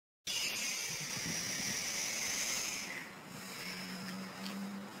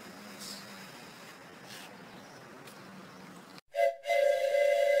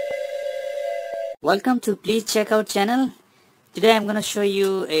Welcome to Please Check Out channel. Today I'm gonna show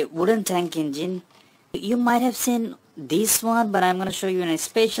you a wooden tank engine. You might have seen this one, but I'm gonna show you a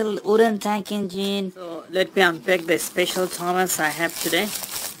special wooden tank engine. So let me unpack the special Thomas I have today.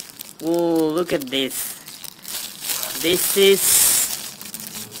 Whoa, look at this. This is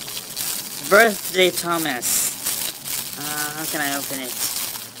birthday Thomas. How can I open it?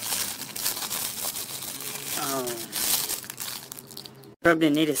 Oh, probably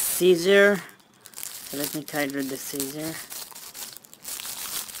need a scissor. So let me cut it with the scissor.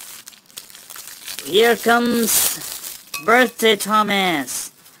 Here comes birthday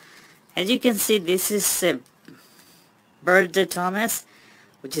Thomas. As you can see, this is a birthday Thomas,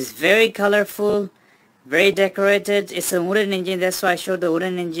 which is very colorful, very decorated. It's a wooden engine, that's why I showed the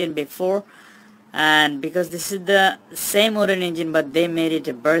wooden engine before. And because this is the same wooden engine, but they made it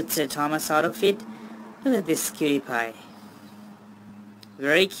a birthday Thomas out of it. Look at this cutie pie.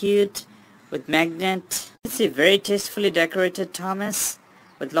 Very cute, with magnet. It's a very tastefully decorated Thomas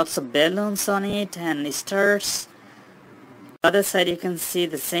with lots of balloons on it and stars. The other side you can see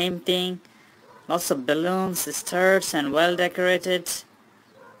the same thing. Lots of balloons, stars, and well decorated.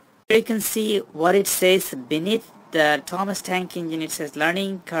 Here you can see what it says beneath the Thomas tank engine. It says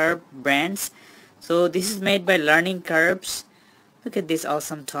Learning Curve Brands. So this is made by Learning Curves. Look at this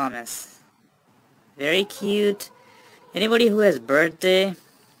awesome Thomas. Very cute. Anybody who has birthday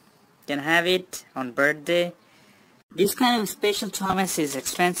can have it on birthday. This kind of special Thomas is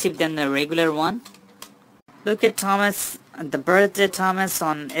expensive than the regular one. Look at Thomas, the birthday Thomas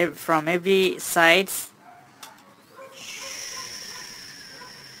on from every sides.